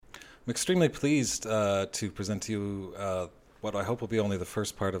extremely pleased to present to you what I hope will be only the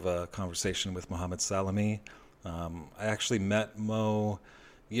first part of a conversation with Mohamed Salami. I actually met Mo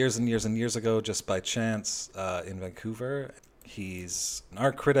years and years and years ago just by chance in Vancouver. He's an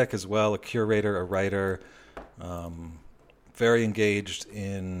art critic as well, a curator, a writer, very engaged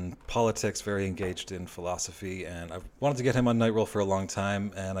in politics, very engaged in philosophy, and I've wanted to get him on Night Roll for a long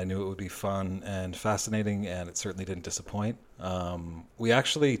time, and I knew it would be fun and fascinating, and it certainly didn't disappoint. We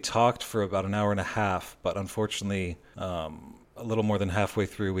actually talked for about an hour and a half, but unfortunately, a little more than halfway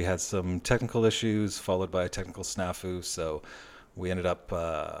through, we had some technical issues, followed by a technical snafu, so we ended up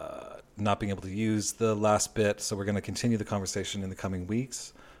not being able to use the last bit, so we're going to continue the conversation in the coming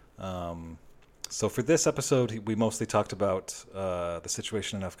weeks. So for this episode, we mostly talked about the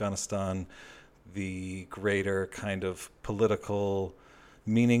situation in Afghanistan, the greater kind of political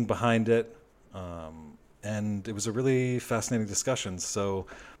meaning behind it, and it was a really fascinating discussion. So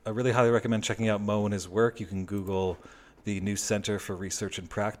I really highly recommend checking out Mo and his work. You can Google the New Center for Research and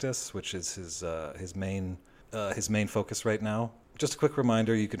Practice, which is his main focus right now. Just a quick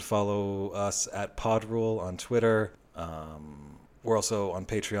reminder, you can follow us at PodRule on Twitter. We're also on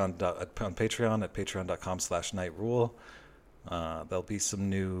Patreon at patreon.com/nightrule. There'll be some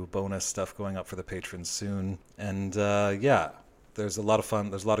new bonus stuff going up for the patrons soon. And there's a lot of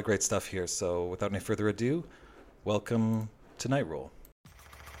fun. There's a lot of great stuff here. So without any further ado, welcome to Night Roll.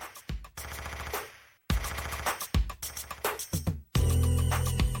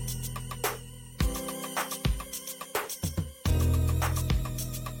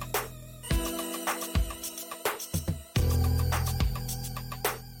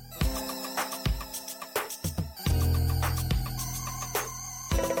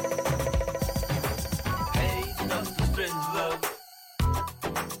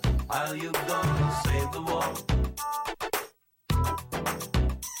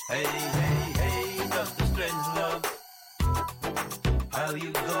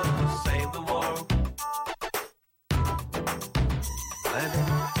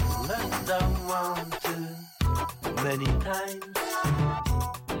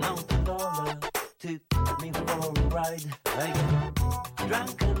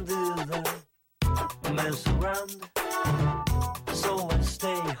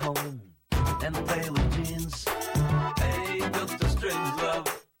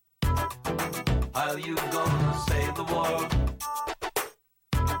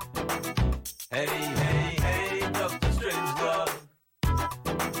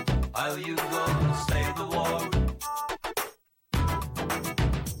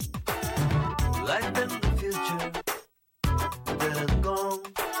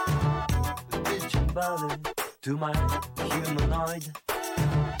 To my humanoid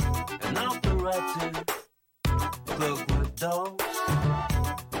and operative clockwork dolls.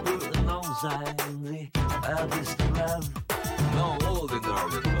 Who knows I'm the artist to love? No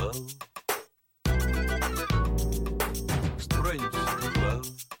ordinary love. Strange love.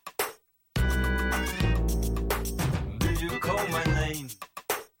 Do you call my name?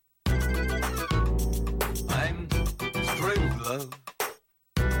 I'm strange love.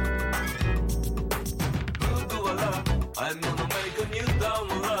 I'm gonna make a new down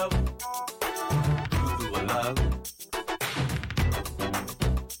love. Who do I love?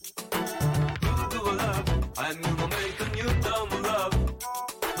 Who do I love? I'm gonna make a new down love.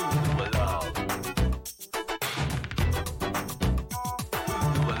 Who do I love? Who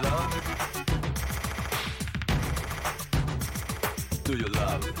do I love? Do you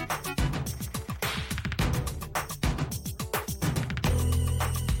love?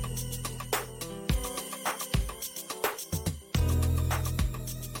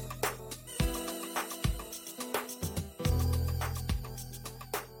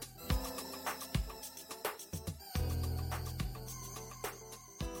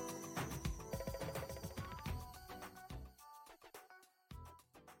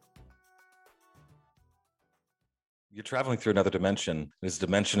 You're traveling through another dimension. This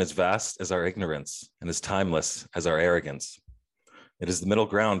dimension is vast as our ignorance and as timeless as our arrogance. It is the middle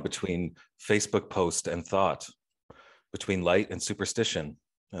ground between Facebook post and thought, between light and superstition,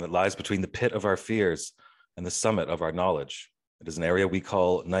 and it lies between the pit of our fears and the summit of our knowledge. It is an area we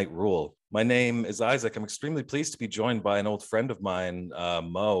call Night Rule. My name is Isaac. I'm extremely pleased to be joined by an old friend of mine,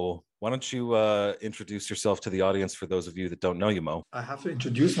 Mo. Why don't you introduce yourself to the audience for those of you that don't know you, Mo? I have to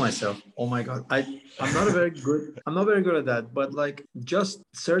introduce myself. Oh my God. I'm not very good at that, but like just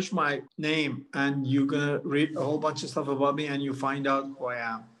search my name and you're gonna read a whole bunch of stuff about me and you find out who I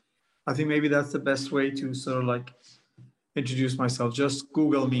am. I think maybe that's the best way to sort of like introduce myself. Just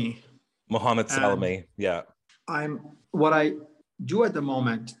Google me. Mohamed Salami, yeah. What I do at the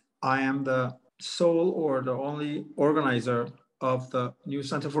moment I am the sole or the only organizer of the New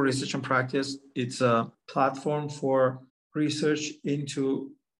Center for Research and Practice. It's a platform for research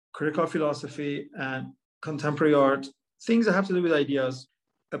into critical philosophy and contemporary art, things that have to do with ideas.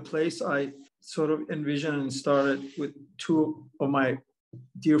 A place I sort of envisioned and started with two of my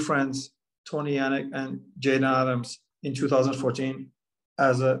dear friends, Tony Yannick and Jaden Adams, in 2014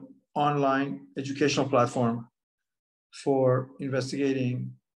 as an online educational platform for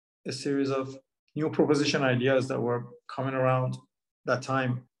investigating a series of new proposition ideas that were coming around that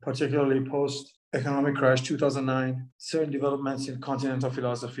time, particularly post economic crash 2009, certain developments in continental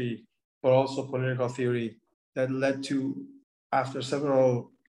philosophy, but also political theory that led to, after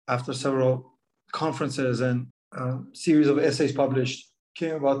several conferences and series of essays published,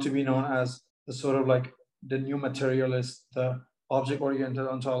 came about to be known as the sort of like the new materialist, the object-oriented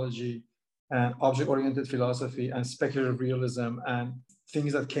ontology and object-oriented philosophy and speculative realism and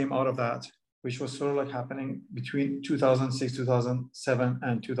things that came out of that, which was sort of like happening between 2006, 2007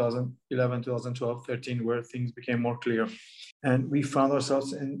 and 2011, 2012, 13, where things became more clear. And we found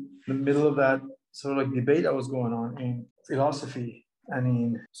ourselves in the middle of that sort of like debate that was going on in philosophy and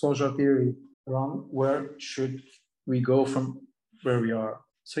in social theory around where should we go from where we are.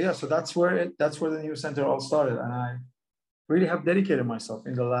 So that's where the New Center all started. And I really have dedicated myself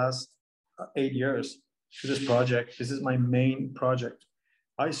in the last 8 years to this project. This is my main project.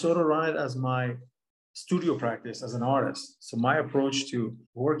 I sort of run it as my studio practice as an artist. So my approach to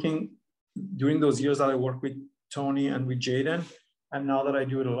working during those years that I worked with Tony and with Jaden, and now that I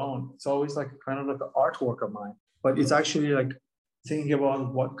do it alone, it's always like kind of like an artwork of mine. But it's actually like thinking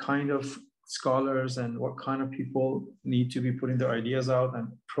about what kind of scholars and what kind of people need to be putting their ideas out and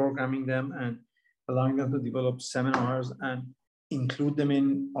programming them and allowing them to develop seminars and include them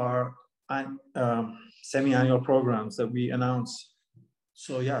in our semi-annual programs that we announce.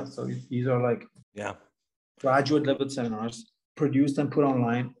 So these are like graduate level seminars produced and put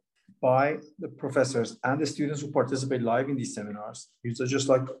online by the professors and the students who participate live in these seminars. These are just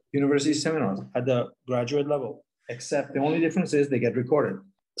like university seminars at the graduate level, except the only difference is they get recorded.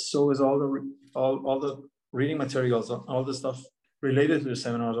 So is all the reading materials, all the stuff related to the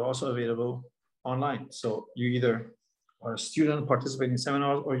seminars are also available online. So you either are a student participating in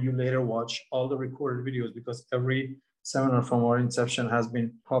seminars or you later watch all the recorded videos, because every seminar from our inception has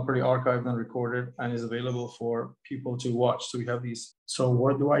been properly archived and recorded and is available for people to watch. So we have these. So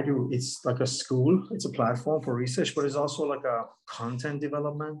what do I do? It's like a school. It's a platform for research, but it's also like a content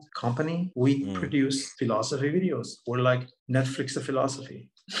development company. We produce philosophy videos. We're like Netflix of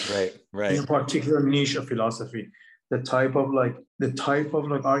philosophy. Right. In a particular niche of philosophy. The type of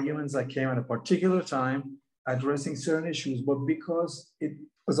arguments that came at a particular time addressing certain issues, but because it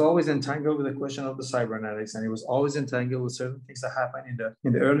was always entangled with the question of the cybernetics, and it was always entangled with certain things that happened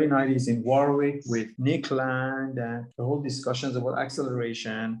in the early 90s in Warwick with Nick Land and the whole discussions about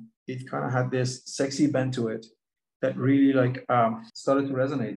acceleration. It kind of had this sexy bent to it that really started to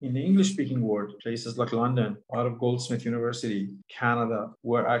resonate in the English-speaking world. Places like London, out of Goldsmith University, Canada,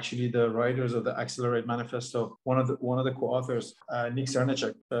 where actually the writers of the Accelerate Manifesto, one of the co-authors, Nick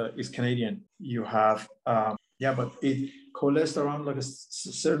Cernacek, is Canadian. You have, but it coalesced around like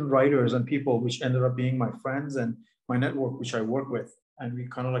certain writers and people, which ended up being my friends and my network, which I work with, and we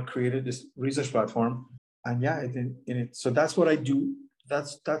kind of like created this research platform. And so that's what I do.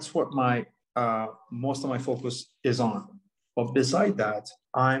 That's what my most of my focus is on. But beside that,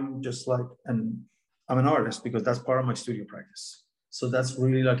 I'm just like I'm an artist because that's part of my studio practice. So that's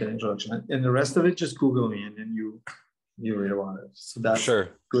really like an introduction. And the rest of it, just Google me and then you read about it. So that's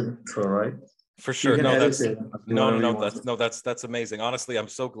good intro, right? For sure. That's amazing. Honestly, I'm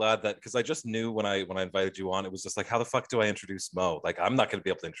so glad that, because I just knew when I invited you on, it was just like, how the fuck do I introduce Mo? Like, I'm not going to be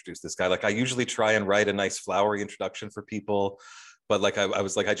able to introduce this guy. Like, I usually try and write a nice flowery introduction for people. But like I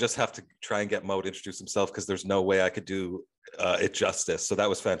was like, I just have to try and get Mo to introduce himself because there's no way I could do it justice. So that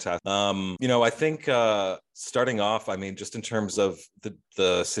was fantastic. I think starting off, I mean, just in terms of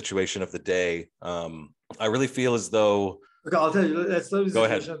the situation of the day, I really feel as though. Okay, I'll tell you. Let's start with the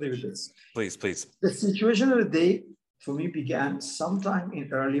situation of the day. Please. The situation of the day for me began sometime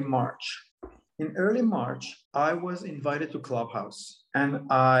in early March. In early March, I was invited to Clubhouse, and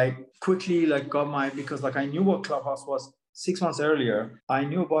I quickly because I knew what Clubhouse was. 6 months earlier, I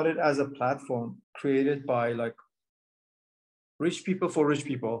knew about it as a platform created by rich people for rich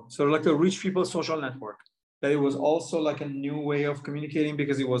people. So like a rich people social network. That it was also like a new way of communicating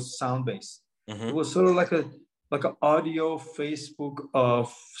because it was sound-based. Mm-hmm. It was sort of like an audio Facebook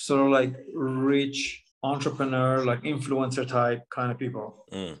of sort of like rich entrepreneur, like influencer type kind of people.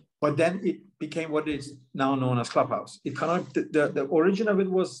 but then it became what is now known as Clubhouse. It kind of the origin of it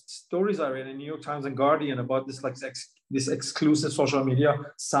was stories I read in New York Times and Guardian about this like this exclusive social media,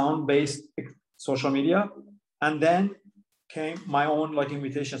 sound-based social media, and then came my own like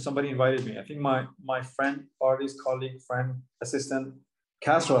invitation. Somebody invited me. I think my friend, artist, colleague, friend, assistant,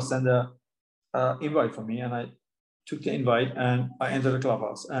 Castro sent a invite for me, and I took the invite and I entered the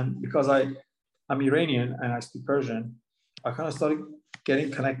Clubhouse. And because I'm Iranian and I speak Persian, I kind of started getting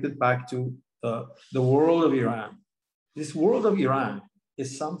connected back to the world of Iran. This world of Iran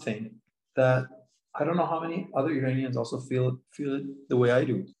is something that I don't know how many other Iranians also feel it the way I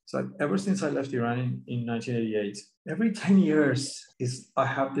do. It's like ever since I left Iran in 1988, every 10 years I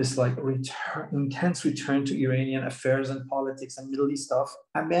have this like intense return to Iranian affairs and politics and Middle East stuff.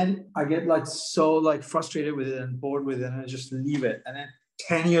 And then I get like so like frustrated with it and bored with it, and I just leave it. And then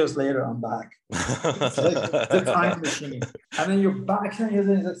 10 years later, I'm back. It's like the time machine. And then you're back 10 years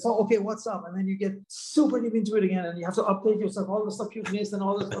later, it's like, so, okay, what's up? And then you get super deep into it again, and you have to update yourself, all the stuff you've missed and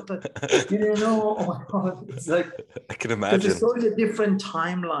all the stuff that you didn't know. Oh my God. It's like, I can imagine. it's totally a different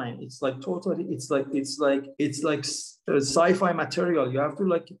timeline. It's like totally, it's like sci-fi material. You have to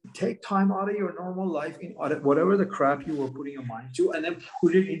like take time out of your normal life in whatever the crap you were putting your mind to, and then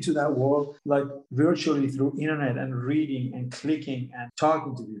put it into that world like virtually through internet and reading and clicking and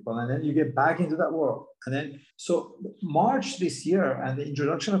talking to people, and then you get back into that world. And then so March this year and the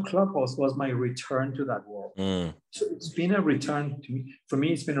introduction of Clubhouse was my return to that world. So it's been a return to me. For me,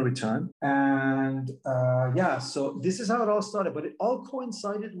 it's been a return. And yeah, so this is how it all started. But it all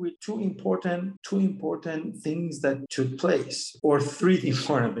coincided with two important things that took place, or three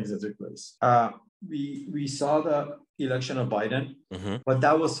important things that took place. We saw the election of Biden, but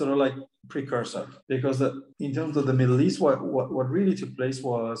that was sort of like precursor, because in terms of the Middle East, what really took place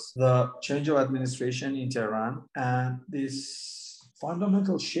was the change of administration in Tehran and this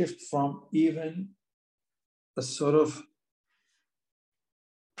fundamental shift from even a sort of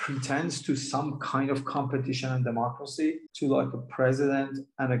pretense to some kind of competition and democracy to like a president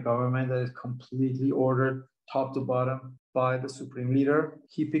and a government that is completely ordered top to bottom by the supreme leader.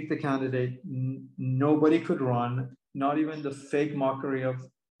 He picked the candidate. Nobody could run. Not even the fake mockery of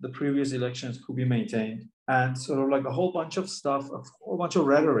the previous elections could be maintained. And sort of like a whole bunch of stuff, a whole bunch of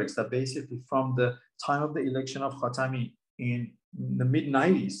rhetorics that basically from the time of the election of Khatami in the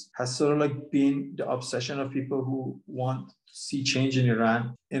mid-90s has sort of like been the obsession of people who want to see change in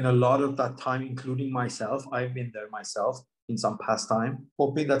Iran. In a lot of that time, including myself, I've been there myself in some past time,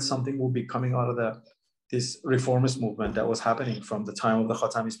 hoping that something will be coming out of this reformist movement that was happening from the time of the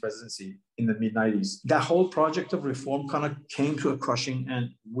Khatami's presidency in the mid-90s. That whole project of reform kind of came to a crushing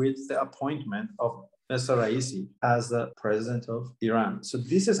end with the appointment of Mr. Raisi as the president of Iran. So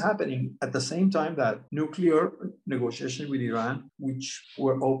this is happening at the same time that nuclear negotiations with Iran, which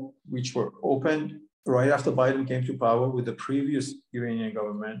were opened right after Biden came to power with the previous Iranian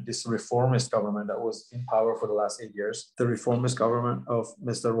government, this reformist government that was in power for the last 8 years, the reformist government of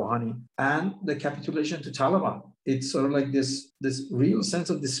Mr. Rouhani, and the capitulation to Taliban. It's sort of like this real sense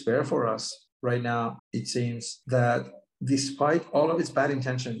of despair for us right now. It seems that despite all of its bad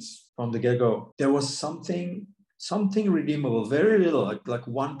intentions from the get-go, there was something redeemable, very little, like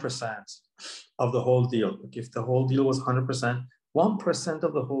 1% of the whole deal. Like if the whole deal was 100%, 1%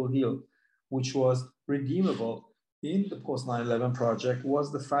 of the whole deal, which was redeemable in the post 9/11 project,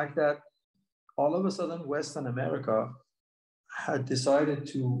 was the fact that all of a sudden Western America had decided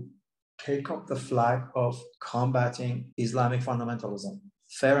to take up the flag of combating Islamic fundamentalism.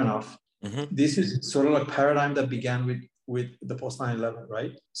 Fair enough. This is sort of like paradigm that began with the post 9/11,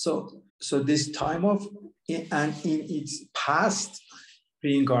 right? So this time of, and in its past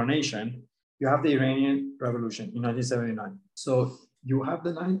reincarnation, you have the Iranian Revolution in 1979. So you have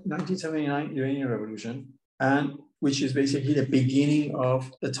the 1979 Iranian Revolution, and which is basically the beginning of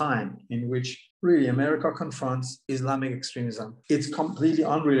the time in which really America confronts Islamic extremism. It's completely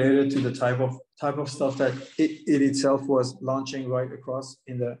unrelated to the type of stuff that it itself was launching right across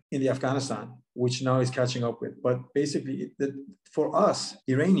in the Afghanistan, which now is catching up with. But basically, for us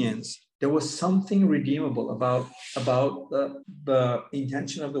Iranians, there was something redeemable about the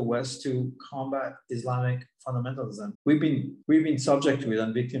intention of the West to combat Islamic fundamentalism. We've been subject to it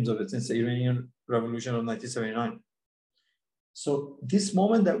and victims of it since the Iranian Revolution of 1979. So this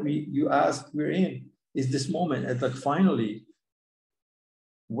moment that you asked we're in is this moment at like finally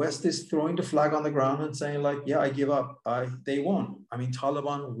West is throwing the flag on the ground and saying like, yeah, I give up. They won. I mean,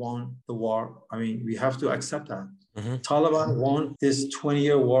 Taliban won the war. I mean, we have to accept that. Taliban won this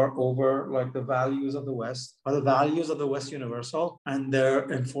 20-year war over like the values of the West. Are the values of the West universal and they're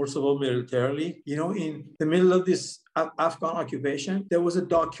enforceable militarily? You know, in the middle of this Afghan occupation, there was a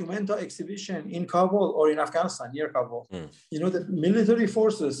Documenta exhibition in Kabul or in Afghanistan, near Kabul. You know, the military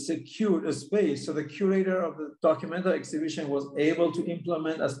forces secured a space. So the curator of the Documenta exhibition was able to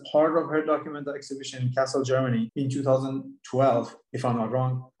implement as part of her Documenta exhibition in Kassel, Germany in 2012, if I'm not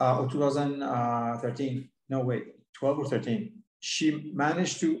wrong, or 2013. No, wait, 12 or 13. She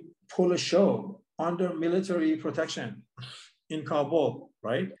managed to pull a show under military protection in Kabul,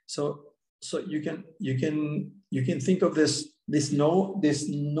 right? So you can think of this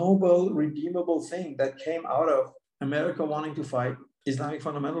noble, redeemable thing that came out of America wanting to fight Islamic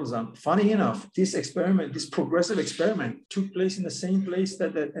fundamentalism. Funny enough, this experiment, this progressive experiment, took place in the same place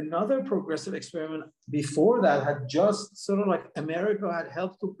that another progressive experiment before that had just sort of like America had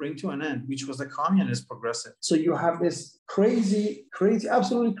helped to bring to an end, which was the communist progressive. So you have this crazy,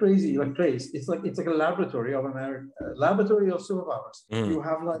 absolutely crazy like place. It's like a laboratory of America, laboratory of superpowers. You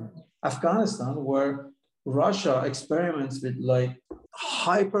have like Afghanistan, where Russia experiments with like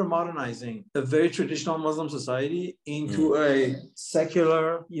hyper modernizing a very traditional Muslim society into a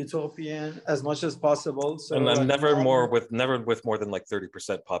secular utopian as much as possible. So and like never with more than like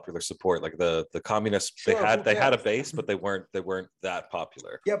 30% popular support. Like the communists, Sure, they had a base, but they weren't that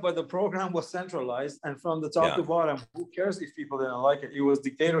popular. yeah, but the program was centralized, and from the top Yeah. to bottom, who cares if people didn't like it? It was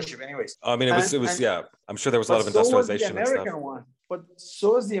dictatorship, anyways. I mean, it was And- yeah. I'm sure there was a lot of But so was the industrialization and stuff. American one. But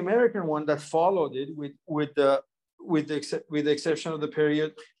so is the American one that followed it with the exception of the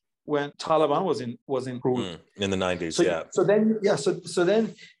period when Taliban was in rule. In the 90s, So, yeah. so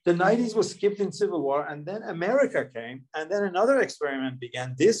then the 90s was skipped in civil war, and then America came, and then another experiment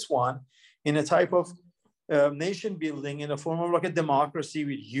began. This one in a type of nation building in a form of like a democracy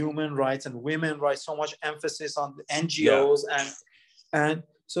with human rights and women rights, so much emphasis on the NGOs and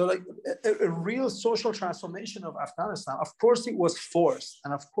so like a real social transformation of Afghanistan. Of course, it was forced,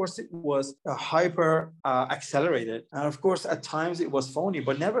 and of course, it was hyper accelerated, and of course, at times it was phony.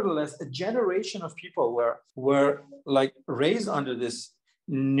 But nevertheless, a generation of people were like raised under this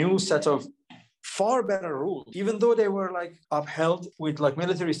new set of far better rules, even though they were like upheld with like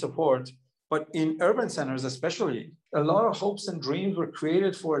military support. But in urban centers, especially, a lot of hopes and dreams were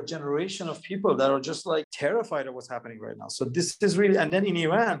created for a generation of people that are just like terrified of what's happening right now. So this is really, and then in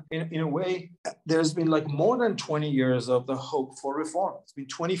Iran, in a way, there's been like more than 20 years of the hope for reform. It's been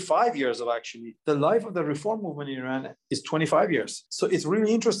 25 years of actually, the life of the reform movement in Iran is 25 years. So it's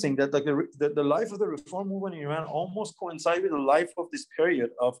really interesting that like the life of the reform movement in Iran almost coincides with the life of this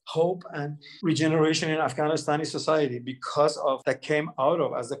period of hope and regeneration in Afghanistani society because of that came out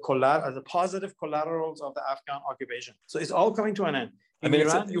of as the positive collaterals of the Afghan occupation. So it's all coming to an end. In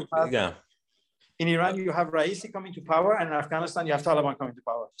Iran, you have Raisi coming to power, and in Afghanistan, you have Taliban coming to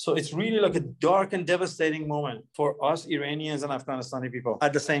power. So it's really like a dark and devastating moment for us Iranians and Afghanistani people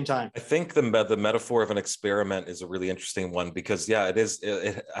at the same time. I think the metaphor of an experiment is a really interesting one because, yeah,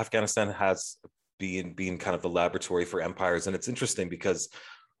 Afghanistan has been kind of the laboratory for empires. And it's interesting because,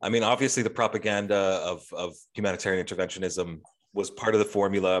 I mean, obviously the propaganda of humanitarian interventionism was part of the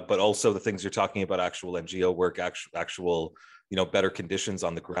formula, but also the things you're talking about, actual NGO work, actual, better conditions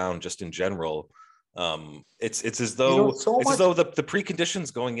on the ground, just in general. It's as though the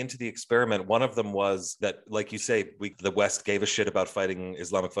preconditions going into the experiment, one of them was that, like you say, the West gave a shit about fighting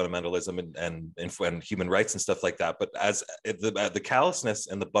Islamic fundamentalism and human rights and stuff like that. But as the callousness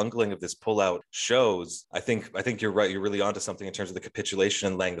and the bungling of this pullout shows, I think you're right. You're really onto something in terms of the capitulation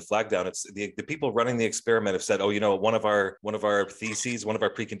and laying the flag down. It's the people running the experiment have said, one of our theses, one of our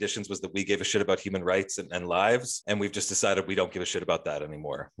preconditions was that we gave a shit about human rights and lives, and we've just decided we don't give a shit about that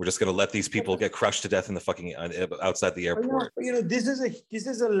anymore. We're just going to let these people get crushed to death in the fucking outside the airport. This is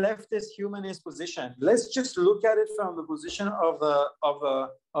a leftist humanist position. Let's just look at it from the position of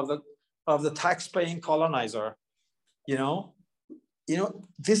the tax-paying colonizer.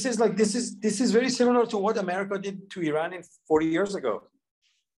 This is very similar to what America did to Iran 40 years ago.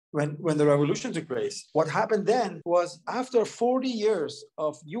 When the revolution took place. What happened then was, after 40 years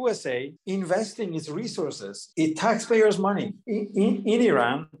of USA investing its resources, its taxpayers' money in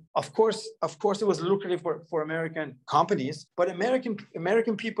Iran, of course it was lucrative for American companies, but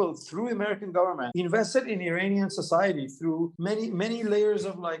American people through American government invested in Iranian society through many layers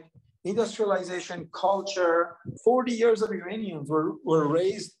of like industrialization, culture. 40 years of Iranians were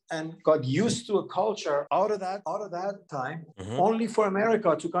raised and got used to a culture out of that time, only for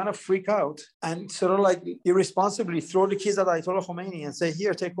America to kind of freak out and sort of like irresponsibly throw the keys at Ayatollah Khomeini and say,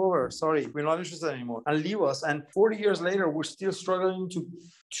 here, take over. Sorry, we're not interested anymore, and leave us. And 40 years later, we're still struggling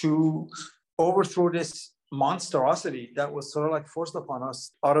to overthrow this monstrosity that was sort of like forced upon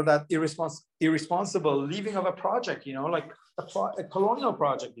us out of that irresponsible leaving of a project, like a colonial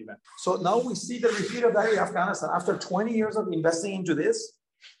project even. So now we see the repeat of that in Afghanistan. After 20 years of investing into this,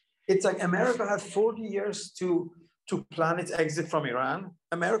 it's like America had 40 years to plan its exit from Iran.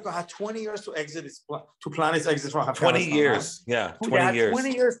 America had 20 years to plan its exit from Afghanistan. 20 years. Yeah, 20 years.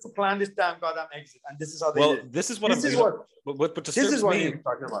 20 years to plan this damn goddamn exit. And this is how they did. This is what this is what what this disturbs is what me. you're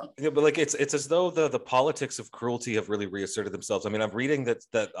talking about. Yeah, but like it's as though the politics of cruelty have really reasserted themselves. I mean, I'm reading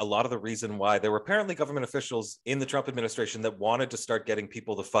that a lot of the reason why there were apparently government officials in the Trump administration that wanted to start getting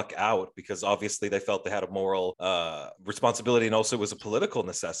people the fuck out because obviously they felt they had a moral responsibility, and also it was a political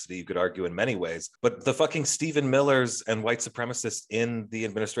necessity, you could argue, in many ways. But the fucking Stephen Millers and white supremacists in the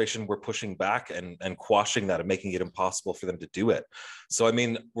administration were pushing back and quashing that and making it impossible for them to do it. So I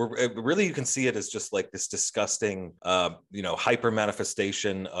mean, really you can see it as just like this disgusting hyper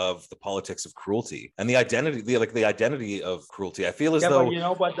manifestation of the politics of cruelty and the identity of cruelty. I feel as though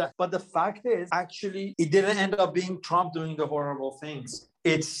but the fact is, actually it didn't end up being Trump doing the horrible things.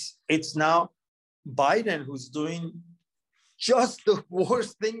 It's now Biden who's doing just the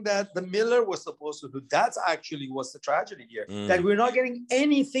worst thing that the Miller was supposed to do. That's actually what's the tragedy here. That we're not getting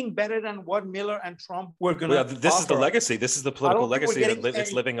anything better than what Miller and Trump were going to this is the legacy. This is the political legacy that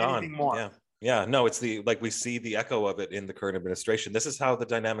it's living on. More. Yeah. Yeah, no, it's we see the echo of it in the current administration. This is how the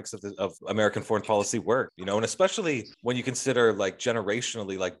dynamics of American foreign policy work, and especially when you consider like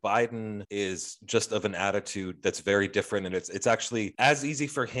generationally, like Biden is just of an attitude that's very different, and it's actually as easy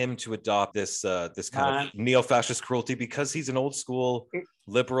for him to adopt this kind of neo-fascist cruelty because he's an old school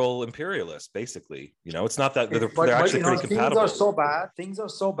liberal imperialist, basically. It's not that they're actually pretty compatible. Things are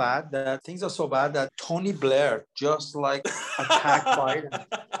so bad that Tony Blair just like attacked Biden.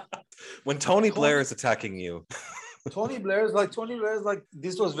 When Tony Blair is attacking you. Tony Blair is like,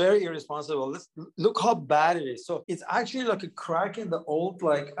 this was very irresponsible. Let's look how bad it is. So it's actually like a crack in the old,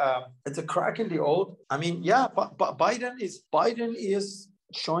 it's a crack in the old. I mean, yeah, but Biden is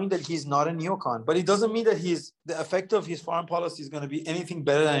showing that he's not a neocon, but it doesn't mean that the effect of his foreign policy is going to be anything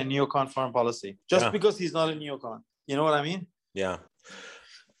better than a neocon foreign policy. Just because he's not a neocon. You know what I mean? Yeah.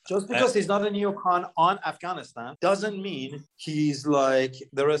 Just because he's not a neocon on Afghanistan doesn't mean he's like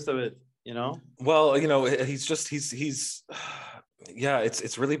the rest of it, Well, he's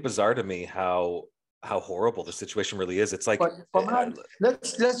it's really bizarre to me how horrible the situation really is. It's like, but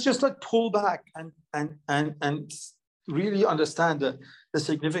let's just like pull back and really understand the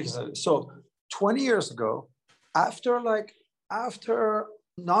significance of it. So 20 years ago, after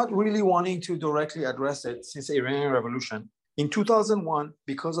not really wanting to directly address it since the Iranian Revolution, in 2001,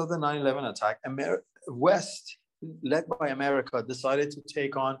 because of the 9/11 attack, West, led by America, decided to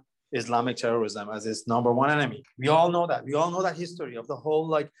take on Islamic terrorism as its number one enemy. We all know that. We all know that history of the whole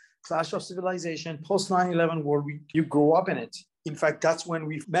clash of civilization, post 9/11 world. You grew up in it. In fact, that's when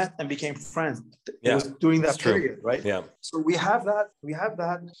we met and became friends. It was during that period, right? Yeah. So we have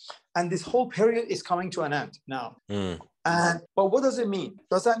that. And this whole period is coming to an end now. But what does it mean?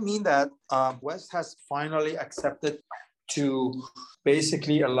 Does that mean that West has finally accepted to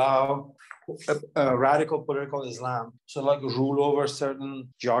basically allow a radical political Islam to rule over certain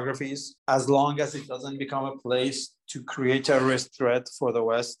geographies, as long as it doesn't become a place to create terrorist threat for the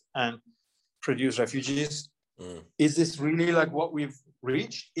West and produce refugees? Is this really what we've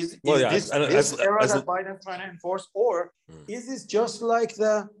reached? Is this era that Biden's trying to enforce, or is this just like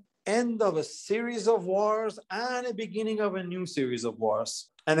the end of a series of wars and a beginning of a new series of wars?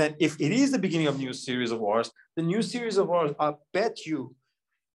 And then if it is the beginning of a new series of wars, the new series of wars, I bet you,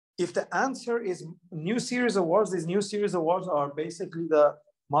 if the answer is new series of wars, these new series of wars are basically the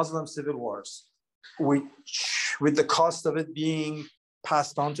Muslim civil wars, which with the cost of it being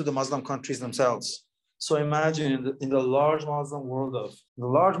passed on to the Muslim countries themselves. So imagine in the large Muslim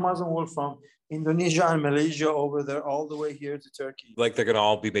world from Indonesia and Malaysia over there, all the way here to Turkey. Like they're gonna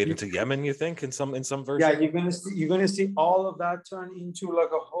all be made into Yemen, you think, in some version? Yeah, you're gonna see all of that turn into a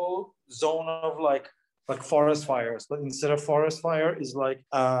whole zone of forest fires. But instead of forest fire, is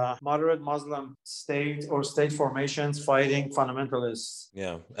moderate Muslim state or state formations fighting fundamentalists.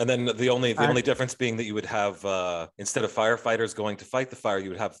 Yeah, and then the only difference being that you would have instead of firefighters going to fight the fire, you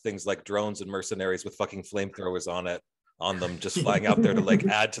would have things like drones and mercenaries with fucking flamethrowers on them, just flying out there to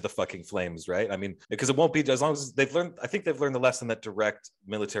add to the fucking flames, right? I mean, because it won't be, as long as they've learned, I think they've learned the lesson that direct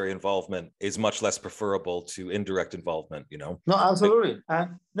military involvement is much less preferable to indirect involvement, No, absolutely.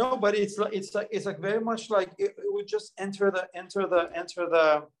 And no, but it's very much it would just enter the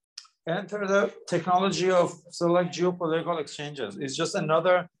technology of geopolitical exchanges. It's just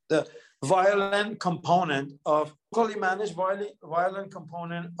another, violent component of locally managed violent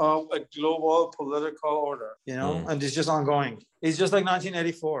component of a global political order, and it's just ongoing. It's just like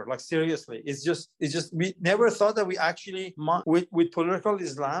 1984, like seriously. It's just we never thought that we actually with political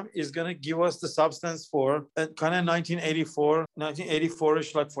Islam is going to give us the substance for a kind of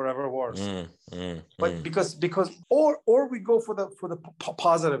 1984ish like forever wars. But because or we go for the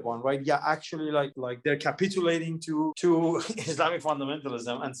positive one, right? Yeah, actually like they're capitulating to Islamic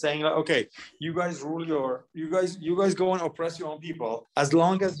fundamentalism and saying like, okay, you guys go and oppress your own people. As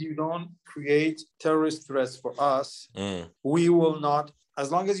long as you don't create terrorist threats for us, we will not. As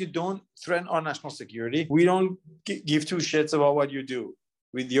long as you don't threaten our national security, we don't give two shits about what you do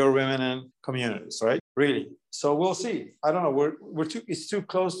with your women and communities, right? Really. So we'll see. I don't know. It's too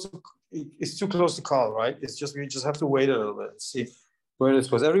close to call, right? It's just we just have to wait a little bit and see where this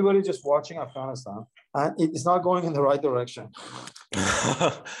goes. Everybody just watching Afghanistan, and it's not going in the right direction.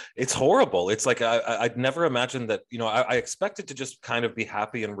 It's horrible. It's like I'd never imagined that. I expected to just kind of be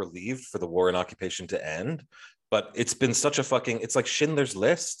happy and relieved for the war and occupation to end, but it's been such a it's like Schindler's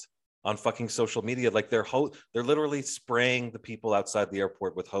List on fucking social media. Like they're literally spraying the people outside the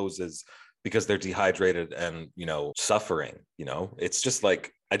airport with hoses because they're dehydrated and suffering. It's just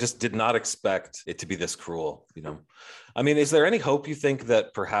like I just did not expect it to be this cruel. I mean, is there any hope you think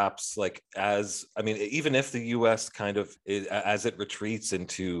that perhaps even if the US kind of as it retreats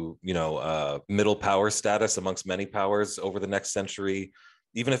into middle power status amongst many powers over the next century,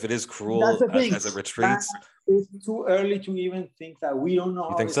 even if it is cruel as it retreats? It's too early to even think that. We don't know.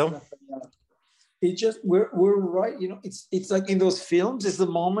 You think so? It just we're right. It's like in those films. It's the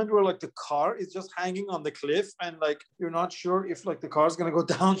moment where like the car is just hanging on the cliff, and like you're not sure if like the car's gonna go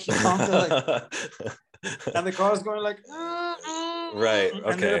down, and the car's going like. Right.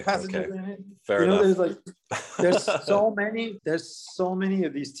 Okay. Fair enough. There's so many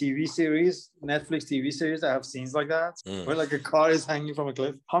of these TV series, Netflix TV series that have scenes like that, where like a car is hanging from a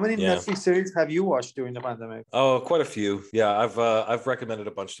cliff. How many Netflix series have you watched during the pandemic? Oh, quite a few. Yeah, I've recommended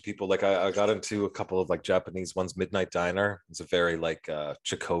a bunch to people. Like I got into a couple of like Japanese ones. Midnight Diner. It's a very like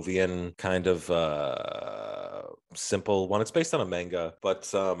Chekhovian kind of simple one. It's based on a manga,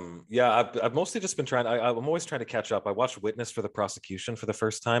 but I've mostly just been trying. I'm always trying to catch up. I watched Witness for the Prosecution for the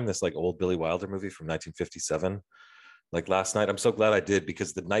first time. This like old Billy Wilder movie from 1957. Like last night. I'm so glad I did,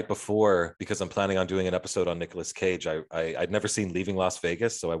 because the night before, because I'm planning on doing an episode on Nicolas Cage, I'd never seen Leaving Las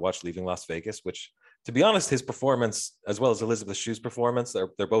Vegas, so I watched Leaving Las Vegas, which, to be honest, his performance as well as Elizabeth Shue's performance,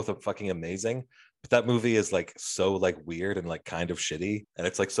 they're both fucking amazing. But that movie is like so like weird and like kind of shitty, and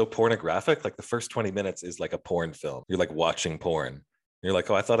it's like so pornographic. Like the first 20 minutes is like a porn film. You're like watching porn. You're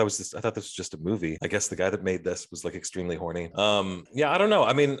like, oh, I thought this was just a movie. I guess the guy that made this was like extremely horny. I don't know.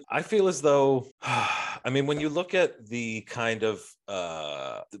 I mean, I feel as though, when you look at the kind of,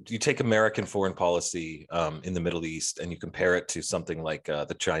 you take American foreign policy in the Middle East and you compare it to something like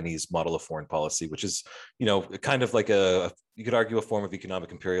the Chinese model of foreign policy, which is, kind of like you could argue a form of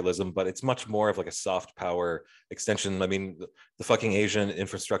economic imperialism, but it's much more of like a soft power extension. I mean, the fucking Asian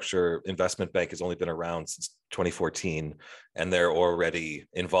Infrastructure Investment Bank has only been around since 2014, and they're already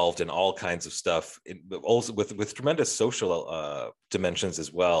involved in all kinds of stuff, also with tremendous social dimensions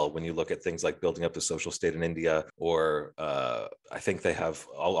as well. When you look at things like building up the social state in India, or I think they have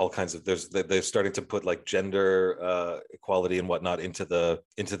all kinds of, they're starting to put like gender equality and whatnot into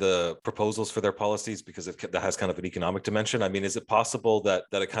the proposals for their policies, because that has kind of an economic dimension. I mean, is it possible that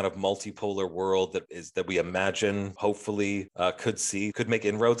a kind of multipolar world that we imagine, hopefully, could make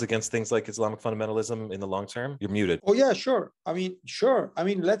inroads against things like Islamic fundamentalism in the long term? You're muted. Oh yeah, sure. Sure.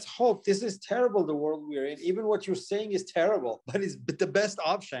 Let's hope. This is terrible, the world we're in. Even what you're saying is terrible, but it's the best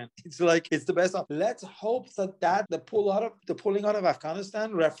option. It's the best option. Let's hope that the pulling out of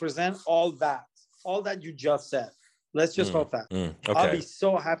Afghanistan represent all that you just said. Let's just hope that. Okay. I'll be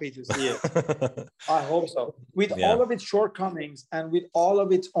so happy to see it. I hope so. With all of its shortcomings and with all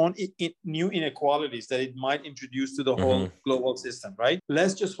of its own new inequalities that it might introduce to the whole global system, right?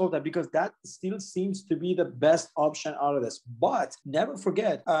 Let's just hope that, because that still seems to be the best option out of this. But never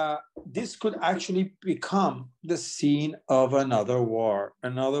forget, this could actually become the scene of another war,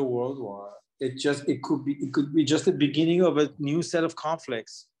 another world war. It could be just the beginning of a new set of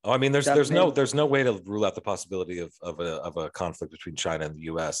conflicts. Oh, I mean, there's no way to rule out the possibility of a conflict between China and the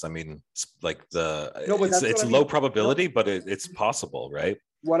U.S. I mean, it's low probability, but it's possible, right?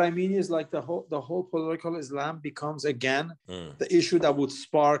 What I mean is like the whole political Islam becomes again the issue that would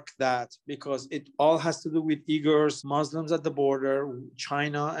spark that, because it all has to do with Uyghurs, Muslims at the border,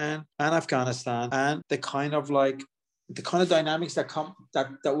 China and Afghanistan, and the kind of like the kind of dynamics that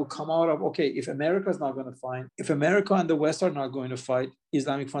will come out of, okay, if America and the West are not going to fight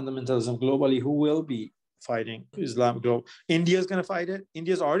Islamic fundamentalism globally, who will be fighting Islam global? India is going to fight it.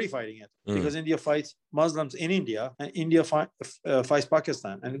 India's already fighting it because India fights Muslims in India, and India fights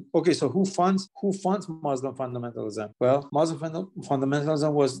Pakistan. And okay, so who funds Muslim fundamentalism? Well, Muslim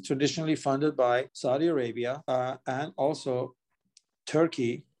fundamentalism was traditionally funded by Saudi Arabia and also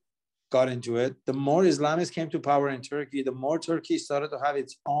Turkey. Got into it. The more Islamists came to power in Turkey, the more Turkey started to have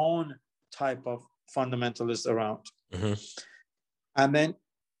its own type of fundamentalists around. And then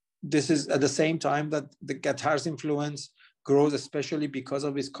this is at the same time that the Qatar's influence grows, especially because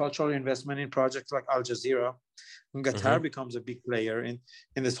of its cultural investment in projects like Al Jazeera. And Qatar becomes a big player in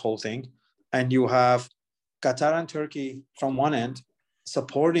this whole thing. And you have Qatar and Turkey from one end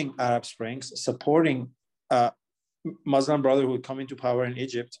supporting Arab Springs, supporting Muslim Brotherhood coming to power in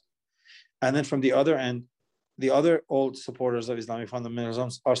Egypt. And then from the other end, the other old supporters of Islamic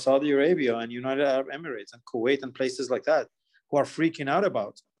fundamentalism are Saudi Arabia and United Arab Emirates and Kuwait and places like that, who are freaking out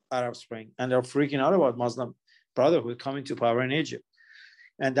about Arab Spring, and they're freaking out about Muslim Brotherhood coming to power in Egypt.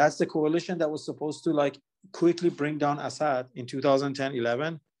 And that's the coalition that was supposed to like quickly bring down Assad in 2010,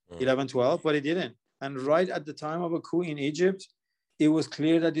 11, 12, but it didn't. And right at the time of a coup in Egypt, it was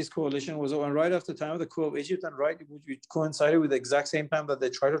clear that this coalition was over. And right after the time of the coup of Egypt, and right, it coincided with the exact same time that they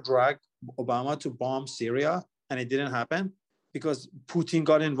tried to drag Obama to bomb Syria, and it didn't happen because Putin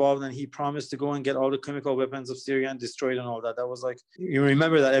got involved and he promised to go and get all the chemical weapons of Syria and destroy it and all that. That was like, you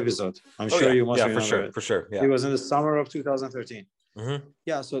remember that episode? I'm sure you must remember it. For sure. Yeah. It was in the summer of 2013.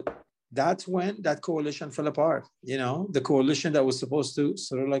 Yeah, so that's when that coalition fell apart. You know, the coalition that was supposed to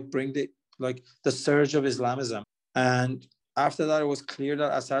sort of like bring the surge of Islamism. And after that, it was clear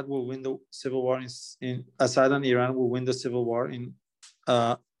that Assad will win the civil war in Assad and Iran will win the civil war in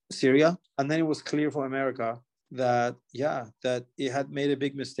Syria. And then it was clear for America that it had made a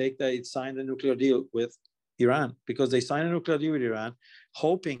big mistake, that it signed a nuclear deal with Iran, because they signed a nuclear deal with Iran,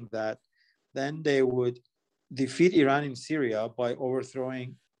 hoping that then they would defeat Iran in Syria by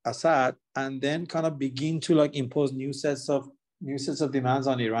overthrowing Assad, and then kind of begin to like impose new sets of demands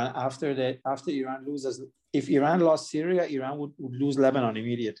on Iran after Iran loses. If Iran lost Syria, Iran would lose Lebanon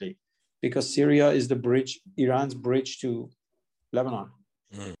immediately, because Syria is Iran's bridge to Lebanon.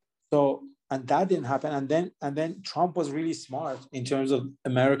 So, and that didn't happen. And then Trump was really smart in terms of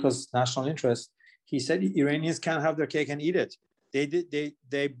America's national interest. He said Iranians can't have their cake and eat it.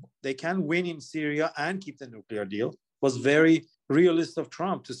 They can win in Syria and keep the nuclear deal. It was very realist of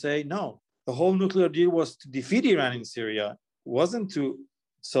Trump to say, no, the whole nuclear deal was to defeat Iran in Syria, wasn't to.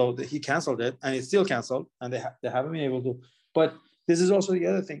 So he canceled it, and it's still canceled, and they haven't been able to. But this is also the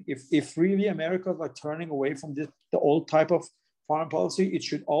other thing. If really America is like turning away from the old type of foreign policy, it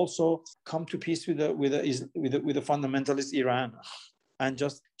should also come to peace with the fundamentalist Iran, and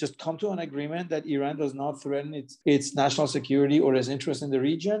just come to an agreement that Iran does not threaten its national security or its interest in the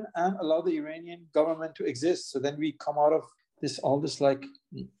region, and allow the Iranian government to exist. So then we come out of all this like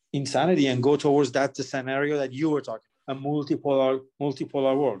insanity and go towards the scenario that you were talking. A multipolar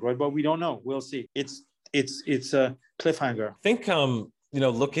world, right? But we don't know. We'll see. It's a cliffhanger. I think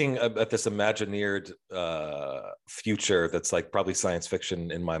looking at this imagineered future that's like probably science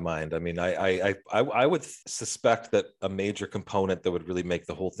fiction in my mind. I mean, I would suspect that a major component that would really make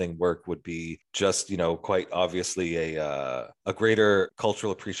the whole thing work would be just, quite obviously a greater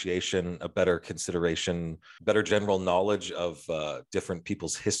cultural appreciation, a better consideration, better general knowledge of different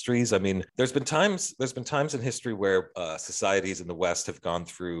people's histories. I mean, there's been times in history where societies in the West have gone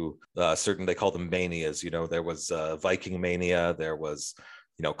through certain, they call them manias. There was Viking mania, there was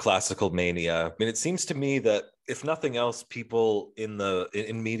classical mania. I mean, it seems to me that if nothing else, people in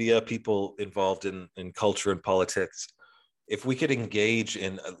media, people involved in culture and politics, if we could engage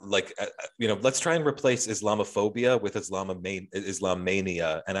in let's try and replace Islamophobia with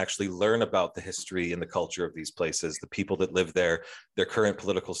Islammania, and actually learn about the history and the culture of these places, the people that live there, their current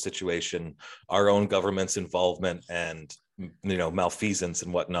political situation, our own government's involvement and malfeasance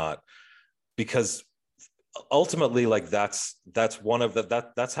and whatnot, because ultimately, like that's one of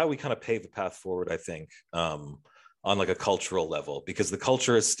that's how we kind of pave the path forward, I think, on like a cultural level, because the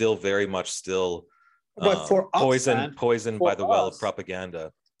culture is still very much but for poisoned by the well of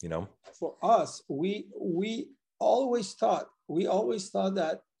propaganda. For us, we always thought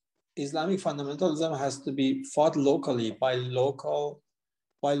that Islamic fundamentalism has to be fought locally by local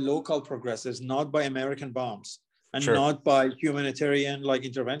progressives, not by American bombs, and not by humanitarian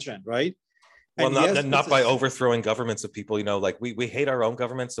intervention, right? Well, And not yes, not it's by overthrowing governments of people. Like we hate our own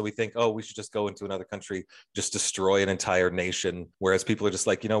government, so we think, oh, we should just go into another country, just destroy an entire nation. Whereas people are just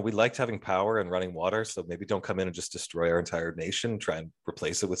like, we liked having power and running water, so maybe don't come in and just destroy our entire nation, try and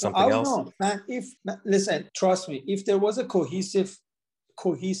replace it with I something don't else. know, man. Listen, trust me, if there was a cohesive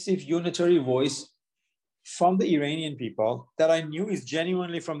unitary voice from the Iranian people that I knew is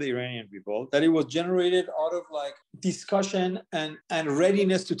genuinely from the Iranian people, that it was generated out of like discussion and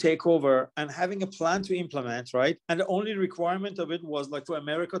readiness to take over and having a plan to implement, right? And the only requirement of it was like for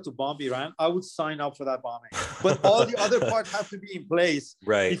America to bomb Iran, I would sign up for that bombing. But all the other parts have to be in place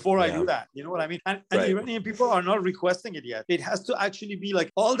before I do that. You know what I mean? And Iranian people are not requesting it yet. It has to actually be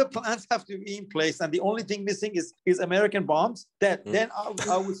like all the plans have to be in place, and the only thing missing is American bombs. Then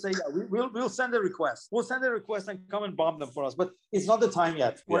I would say, yeah, we'll send a request. We'll send a request and come and bomb them for us. But it's not the time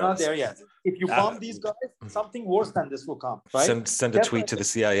yet. We're not there yet. If you bomb these guys, something worse than this will come. Right? Send a tweet to the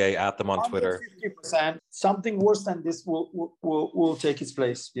CIA, at them on Twitter. 50%, something worse than this will take its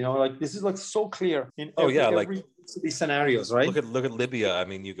place. Like this is like so clear in every these scenarios, right? Look at Libya. I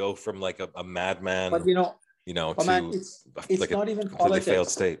mean, you go from like a madman, but to it's like not a even completely politics. failed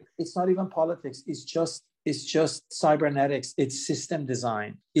state. It's not even politics. It's just cybernetics. It's system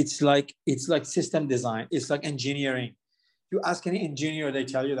design. It's like system design. It's like engineering. You ask any engineer, they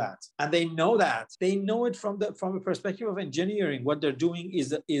tell you that, and they know that. They know it from a perspective of engineering. What they're doing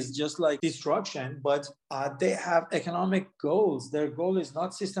is just like destruction, but they have economic goals. Their goal is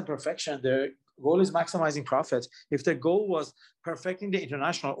not system perfection. Their goal is maximizing profits. If their goal was perfecting the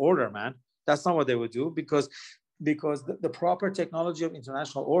international order, man, that's not what they would do, because the proper technology of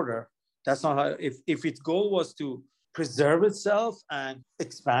international order, that's not how. If its goal was to preserve itself and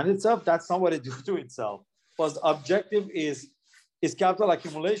expand itself, that's not what it do to itself. Because the objective is capital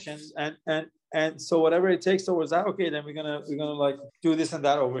accumulation, and so whatever it takes towards that, okay, then we're gonna like do this and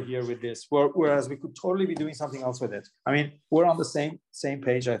that over here with this. Whereas we could totally be doing something else with it. I mean, we're on the same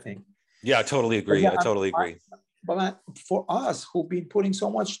page, I think. Yeah, I totally agree. I totally agree. But man, for us who've been putting so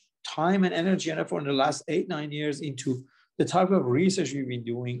much time and energy and effort in the last 8-9 years into the type of research we've been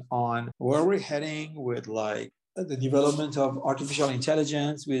doing on where we're heading with like the development of artificial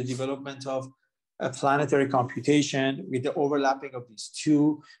intelligence, with the development of planetary computation, with the overlapping of these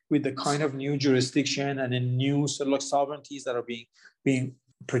two, with the kind of new jurisdiction and the new sort of like sovereignties that are being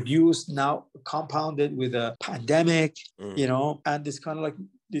produced now, compounded with a pandemic, and this kind of like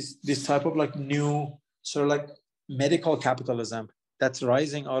this type of like new sort of like medical capitalism that's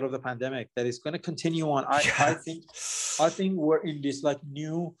rising out of the pandemic that is going to continue on. I think we're in this like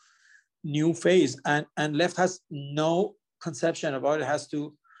new phase, and left has no conception about it. Has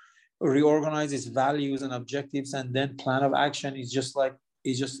to reorganize its values and objectives, and then plan of action is just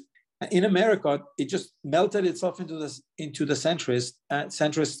in America, it just melted itself into the centrist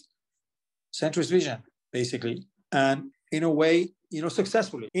vision, basically, and in a way,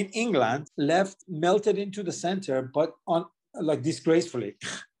 successfully. In England, left melted into the center, but on like disgracefully,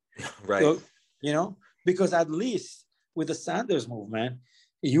 right? So, because at least with the Sanders movement,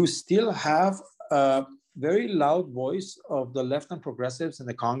 you still have very loud voice of the left and progressives in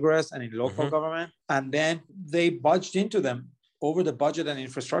the Congress and in local government. And then they budged into them over the budget and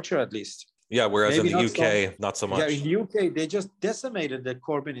infrastructure, at least. Yeah, whereas Maybe in the UK, not so much. Yeah, in the UK, they just decimated the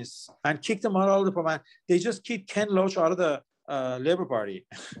Corbynists and kicked them out of the parliament. They just kicked Ken Loach out of the Labour Party.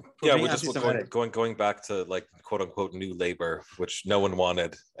 Yeah, we're just going back to like quote unquote new Labour, which no one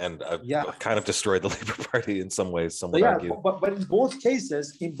wanted, and kind of destroyed the Labour Party in some ways. Some would argue. But in both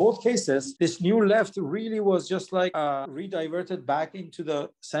cases, this new left really was just like rediverted back into the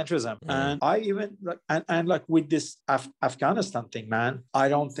centrism. And I even like with this Afghanistan thing, man, I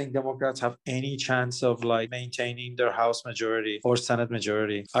don't think Democrats have any chance of like maintaining their House majority or Senate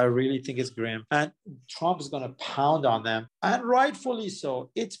majority. I really think it's grim, and Trump is going to pound on them. And rightfully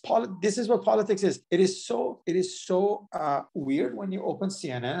so. This is what politics is. It is so weird when you open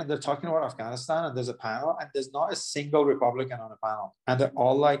CNN and they're talking about Afghanistan and there's a panel and there's not a single Republican on a panel, and they're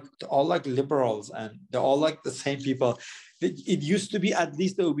all like liberals and they're all like the same people. It used to be at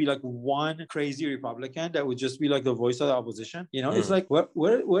least there would be like one crazy Republican that would just be like the voice of the opposition. It's like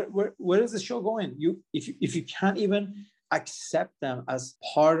where is the show going? If you can't even accept them as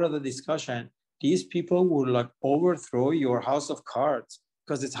part of the discussion, these people will like overthrow your house of cards,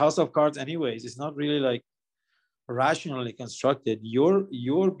 because it's house of cards anyways. It's not really like rationally constructed. Your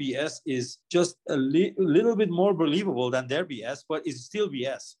BS is just a little bit more believable than their BS, but it's still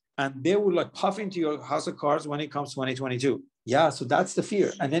BS. And they will like puff into your house of cards when it comes 2022. Yeah, so that's the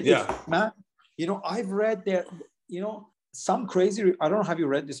fear. And then I've read that, some crazy, I don't know, have you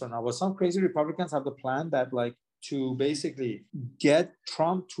read this or not, but some crazy Republicans have the plan that like to basically get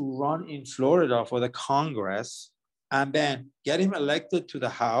Trump to run in Florida for the Congress, and then get him elected to the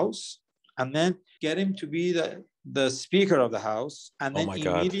House, and then get him to be the Speaker of the House, and Oh then my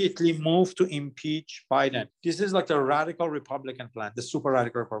God. immediately move to impeach Biden. This is like the radical Republican plan, the super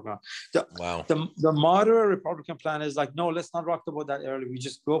radical Republican. Wow. The moderate Republican plan is like, no, let's not rock the boat that early. We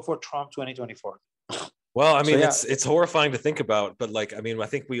just go for Trump 2024. Well, I mean, yeah. it's horrifying to think about, but like, I mean, I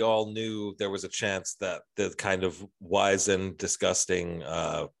think we all knew there was a chance that the kind of wise and disgusting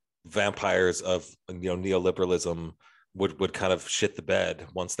vampires of neoliberalism would kind of shit the bed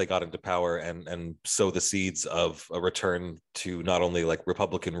once they got into power and sow the seeds of a return to not only like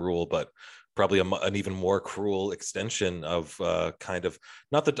Republican rule, but probably an even more cruel extension of kind of,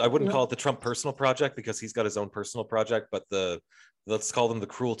 not that I wouldn't call it the Trump personal project, because he's got his own personal project, but let's call them the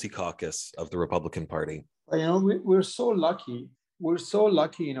cruelty caucus of the Republican Party. We're so lucky. We're so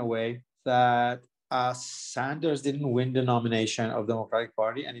lucky in a way that Sanders didn't win the nomination of the Democratic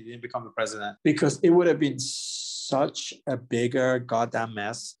Party and he didn't become the president, because it would have been such a bigger goddamn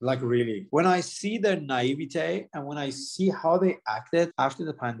mess. Like, really, when I see their naivete and when I see how they acted after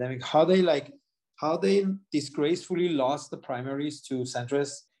the pandemic, how they disgracefully lost the primaries to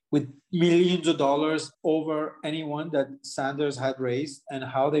centrists with millions of dollars over anyone that Sanders had raised, and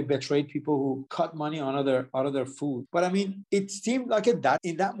how they betrayed people who cut money out of their food. But I mean, it seemed like in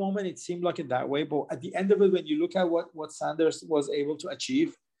that moment, it seemed like it that way. But at the end of it, when you look at what Sanders was able to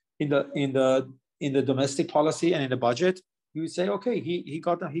achieve in the domestic policy and in the budget, you would say, okay, he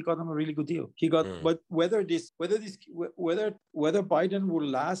got them a really good deal. But whether Biden will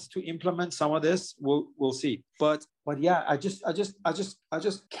last to implement some of this, we'll see. But yeah, I just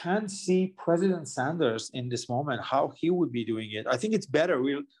can't see President Sanders in this moment, how he would be doing it. I think it's better.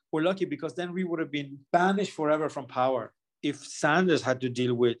 We're lucky, because then we would have been banished forever from power if Sanders had to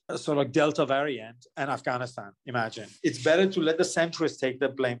deal with a sort of Delta variant and Afghanistan. Imagine. It's better to let the centrists take the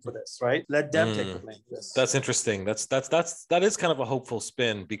blame for this, right? Let them take the blame for this. That's interesting. That is kind of a hopeful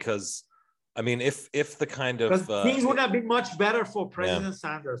spin, because I mean, if the kind of things would have been much better for President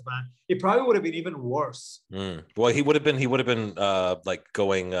Sanders, man. It probably would have been even worse. Well, he would have been like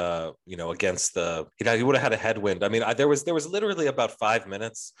going against he would have had a headwind. I mean, there was literally about 5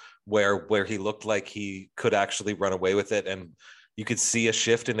 minutes where he looked like he could actually run away with it, and you could see a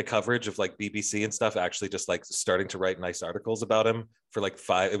shift in the coverage of like BBC and stuff actually just like starting to write nice articles about him for like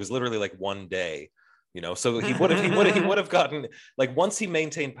it was literally like one day. So he would have gotten, like, once he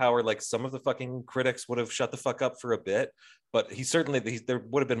maintained power, like some of the fucking critics would have shut the fuck up for a bit, but there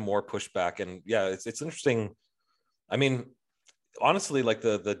would have been more pushback. And yeah, it's interesting. I mean, honestly, like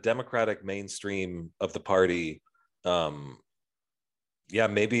the Democratic mainstream of the party,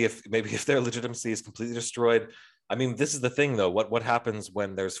 maybe if their legitimacy is completely destroyed. I mean, this is the thing though. What happens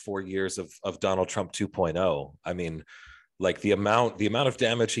when there's 4 years of Donald Trump 2.0? I mean, like the amount of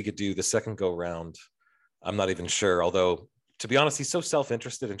damage he could do the second go round, I'm not even sure. Although, to be honest, he's so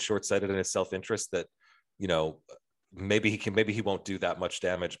self-interested and short-sighted in his self-interest that, maybe he won't do that much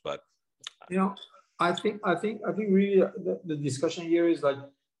damage. But I think really the discussion here is like,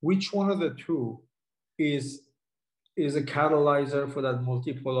 which one of the two is a catalyzer for that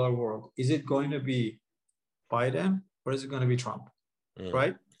multipolar world? Is it going to be Biden or is it going to be Trump?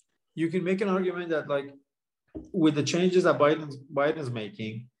 Right? You can make an argument that, like, with the changes that Biden's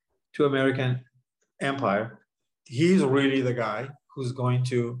making to American empire, he's really the guy who's going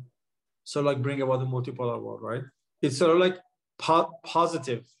to sort of like bring about the multipolar world, right? It's sort of like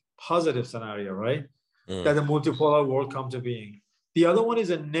positive scenario, right? That the multipolar world come to being. The other one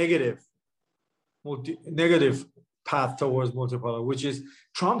is a negative path towards multipolar, which is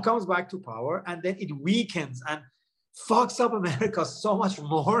Trump comes back to power and then it weakens and fucks up America so much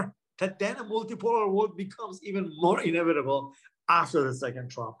more that then a multipolar world becomes even more inevitable after the second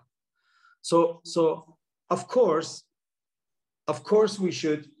Trump. So of course we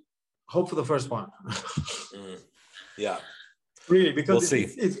should hope for the first one. Yeah, really, because we'll see.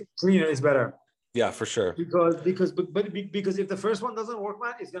 It's cleaner, it's better. Yeah, for sure. Because if the first one doesn't work,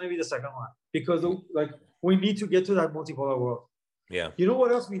 man, it's gonna be the second one. Because like we need to get to that multipolar world. Yeah. You know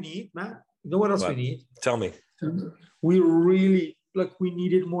what else we need, man? You know what else we need? Tell me. We really we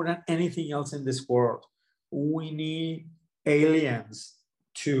need it more than anything else in this world. We need aliens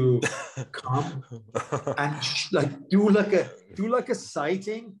to come and do a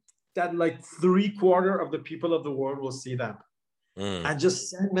sighting that like 3/4 of the people of the world will see them, and just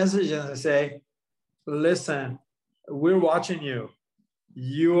send messages and say, listen, we're watching you.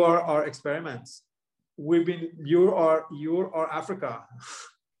 You are our experiments. You are Africa.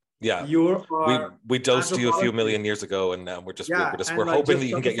 Yeah, we dosed you a few million years ago, and now we're hoping that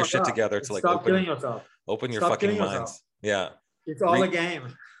you can get your shit together to like stop killing yourself. Open your Stop fucking killing yourself. minds. Yeah. It's all a Read-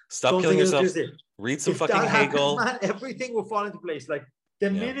 game. Stop Don't killing take it yourself. seriously. Read some If fucking that happens, Hegel. man, everything will fall into place. Like the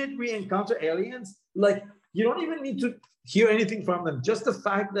Yeah. minute we encounter aliens, like you don't even need to hear anything from them. Just the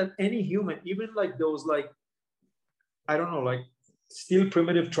fact that any human, even like those like, I don't know, like still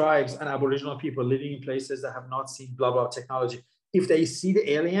primitive tribes and Aboriginal people living in places that have not seen blah blah technology, if they see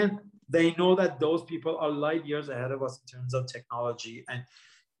the alien, they know that those people are light years ahead of us in terms of technology and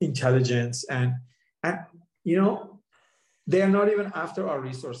intelligence and you know, they are not even after our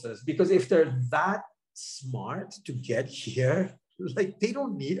resources, because if they're that smart to get here, like they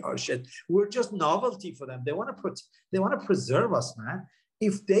don't need our shit. We're just novelty for them. They want to preserve us, man.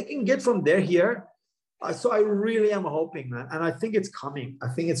 If they can get from there here, so I really am hoping, man, and I think it's coming. I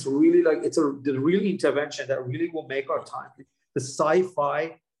think it's really like the real intervention that really will make our time, the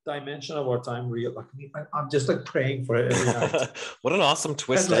sci-fi dimension of our time, real. Like, I'm just like praying for it every night. What an awesome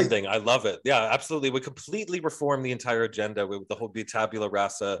twist And, like- ending. I love it. Yeah, absolutely. We completely reform the entire agenda with the whole be tabula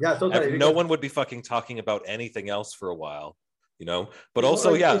rasa. Yeah, totally. No one would be fucking talking about anything else for a while, you know? But You know,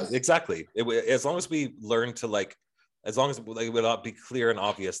 also, like, yeah, it's- exactly. As long as we learn to like, as long as like, it would be clear and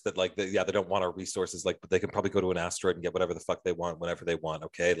obvious that like, they don't want our resources, like, but they can probably go to an asteroid and get whatever the fuck they want, whenever they want.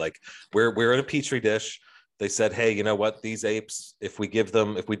 Okay. Like we're in a petri dish. They said, hey, you know what? These apes, if we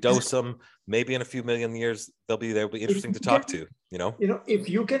dose them, maybe in a few million years, they'll be interesting to talk to, you know? You know, if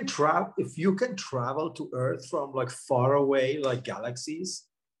you can travel to Earth from like far away, like galaxies,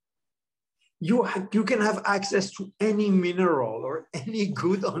 you can have access to any mineral or any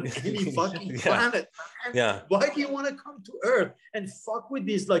good on any fucking Yeah. planet. And Yeah. why do you want to come to Earth and fuck with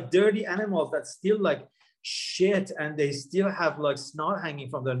these like dirty animals that still like shit and they still have like snot hanging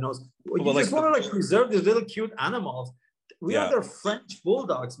from their nose? You Well, just like want to like preserve these little cute animals. We Yeah. are their French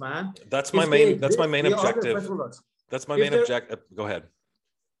bulldogs, man. That's my If they main exist, we are their objective. French bulldogs. That's my If main they're- objective. Go ahead.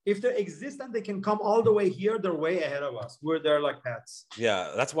 If they exist and they can come all the way here, they're way ahead of us. We're there like pets.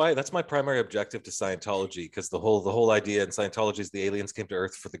 Yeah, that's my primary objective to Scientology, because the whole idea in Scientology is the aliens came to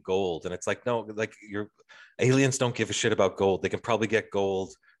Earth for the gold, and it's like, no, like your aliens don't give a shit about gold. They can probably get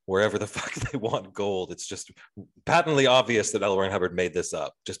gold wherever the fuck they want gold. It's just patently obvious that L. Ron Hubbard made this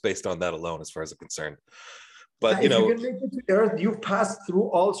up just based on that alone, as far as I'm concerned. But If you know, you can make it to Earth, you've passed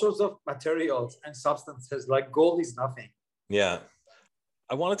through all sorts of materials and substances. Like gold is nothing. yeah.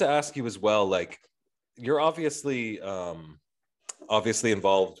 I wanted to ask you as well, like you're obviously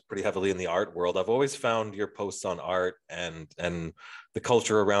involved pretty heavily in the art world. I've always found your posts on art and the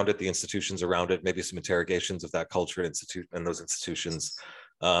culture around it, the institutions around it, maybe some interrogations of that culture and those institutions,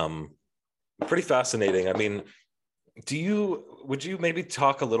 pretty fascinating. I mean, would you maybe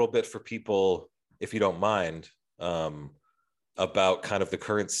talk a little bit for people, if you don't mind, about kind of the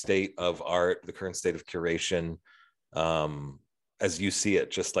current state of art, the current state of curation, as you see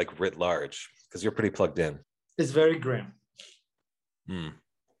it, just like writ large, because you're pretty plugged in. It's very grim. Hmm.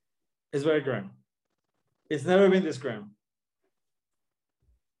 It's very grim. It's never been this grim.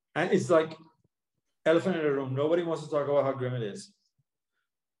 And it's like elephant in the room. Nobody wants to talk about how grim it is.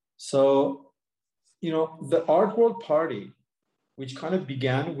 So, you know, the Art World Party, which kind of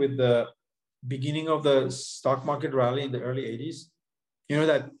began with the beginning of the stock market rally in the early 80s. You know,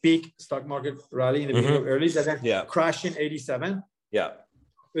 that big stock market rally in the beginning of early that then Yeah. crashed in 87, Yeah.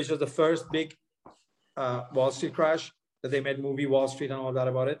 which was the first big Wall Street crash that they made movie Wall Street and all that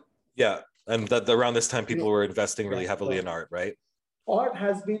about it. Yeah. And around this time, people were investing really heavily in art, right? Art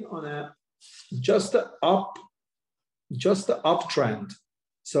has been on a just the uptrend.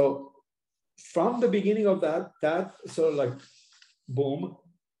 So from the beginning of that sort of like boom,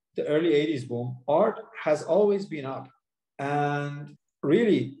 the early 80s boom, art has always been up. And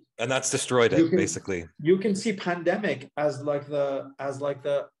really, And that's destroyed You it, can- basically. you can see pandemic as like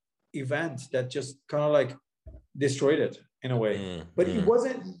the event that just kind of like destroyed it in a way. But it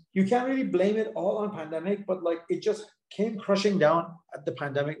wasn't, you can't really blame it all on pandemic, but like it just came crushing down at the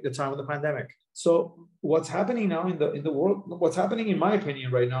time of the pandemic. So what's happening now in the world, what's happening in my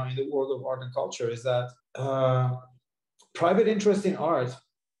opinion right now in the world of art and culture is that private interest in art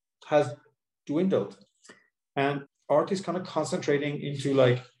has dwindled, and art is kind of concentrating into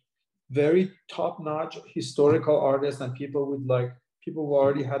like very top-notch historical artists and people who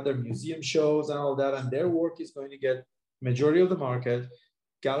already had their museum shows and all that, and their work is going to get majority of the market.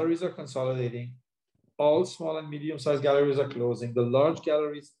 Galleries are consolidating. All small and medium-sized galleries are closing. The large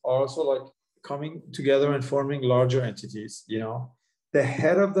galleries are also like coming together and forming larger entities. You know, the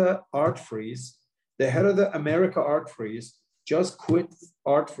head of the Art Freeze, the head of the America Art Freeze, just quit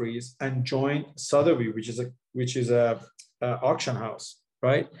Art Freeze and joined Sotheby, which is a auction house,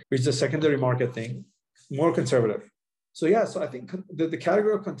 right? Which is a secondary market thing, more conservative. So yeah, so I think the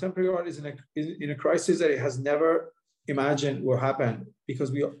category of contemporary art is in a crisis that it has never imagined will happen,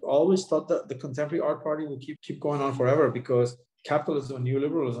 because we always thought that the contemporary art party will keep going on forever, because capitalism and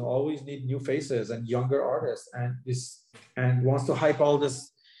neoliberalism always need new faces and younger artists, and wants to hype all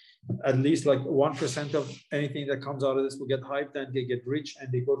this. At least like 1% of anything that comes out of this will get hyped, and they get rich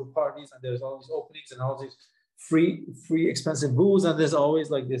and they go to parties, and there's all these openings and all these free expensive booze, and there's always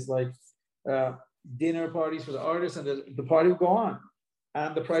like this dinner parties for the artists, and the party will go on,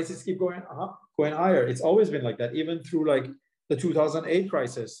 and the prices keep going up, going higher. It's always been like that, even through like the 2008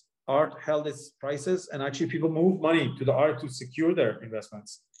 crisis. Art held its prices, and actually people moved money to the art to secure their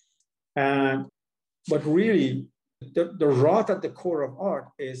investments. But really, the rot at the core of art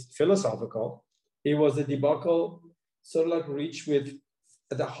is philosophical. It was a debacle sort of like reached with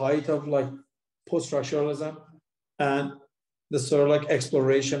at the height of like post-structuralism and the sort of like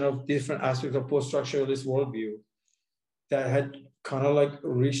exploration of different aspects of post-structuralist worldview that had kind of like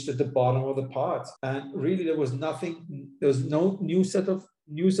reached at the bottom of the pot. And really there was no new set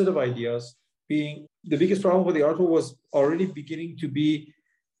of ideas. Being the biggest problem with the art world was already beginning to be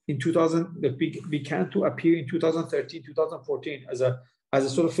in 2000, that began to appear in 2013, 2014 as a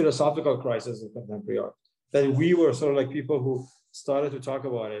sort of philosophical crisis of contemporary art. That we were sort of like people who started to talk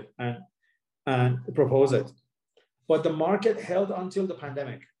about it and propose it. But the market held until the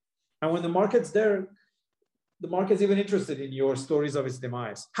pandemic. And when the market's there, the market's even interested in your stories of its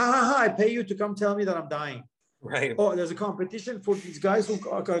demise. I pay you to come tell me that I'm dying. Right. Oh, there's a competition for these guys who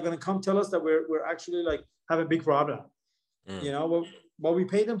are going to come tell us that we're actually like have a big problem. You know, but we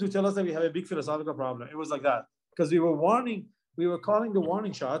paid them to tell us that we have a big philosophical problem. It was like that because we were calling the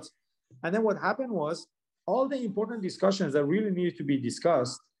warning shots. And then what happened was all the important discussions that really needed to be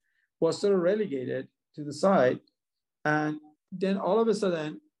discussed was sort of relegated to the side. And then all of a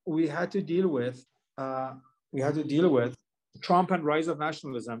sudden we had to deal with Trump and rise of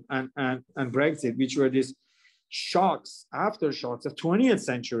nationalism and Brexit, which were these aftershocks of 20th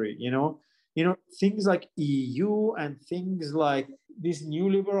century, you know, things like EU and things like this new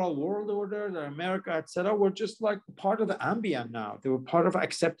liberal world order that America had set up were just like part of the ambient now. They were part of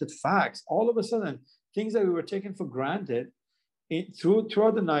accepted facts. All of a sudden, things that we were taking for granted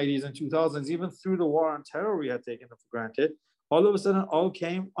throughout the 90s and 2000s, even through the war on terror, we had taken them for granted. All of a sudden, all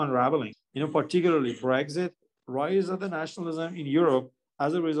came unraveling. You know, particularly Brexit, rise of the nationalism in Europe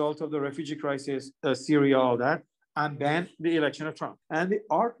as a result of the refugee crisis, Syria, all that, and then the election of Trump. And the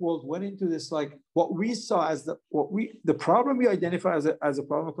art world went into this, like what we saw as the problem we identified as a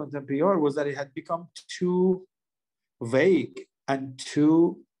problem of contemporary art was that it had become too vague and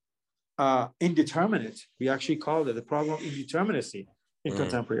too indeterminate. We actually called it the problem of indeterminacy in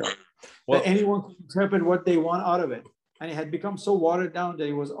contemporary art. Well, that anyone could interpret what they want out of it. And it had become so watered down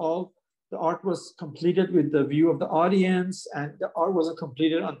that the art was completed with the view of the audience, and the art wasn't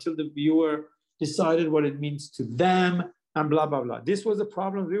completed until the viewer decided what it means to them, and blah, blah, blah. This was the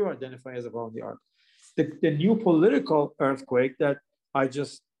problem we were identifying as a problem of the art. The new political earthquake that I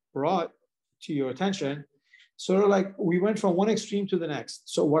just brought to your attention, sort of like we went from one extreme to the next.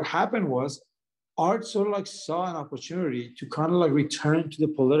 So what happened was art sort of like saw an opportunity to kind of like return to the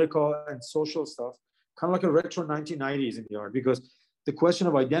political and social stuff, kind of like a retro 1990s in the art, because the question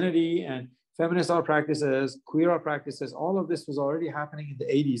of identity and feminist art practices, queer art practices, all of this was already happening in the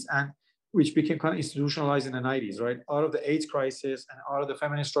 80s, and which became kind of institutionalized in the 90s, right? Out of the AIDS crisis and out of the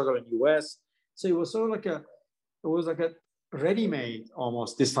feminist struggle in the US. So it was sort of like a ready-made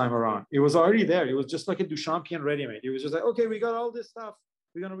almost this time around. It was already there. It was just like a Duchampian ready-made. It was just like, okay, we got all this stuff.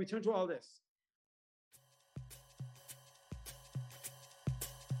 We're going to return to all this.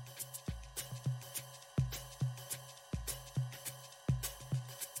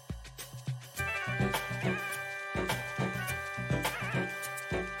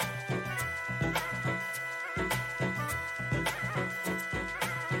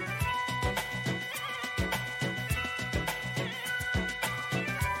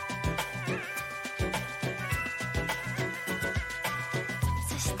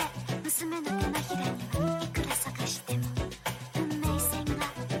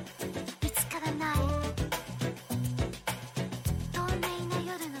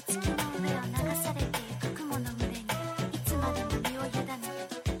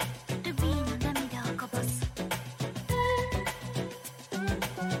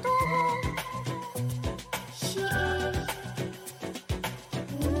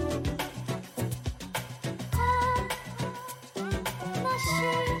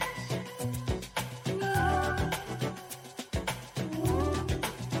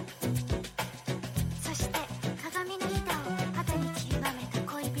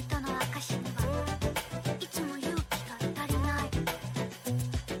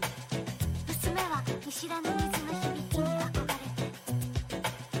 知らぬ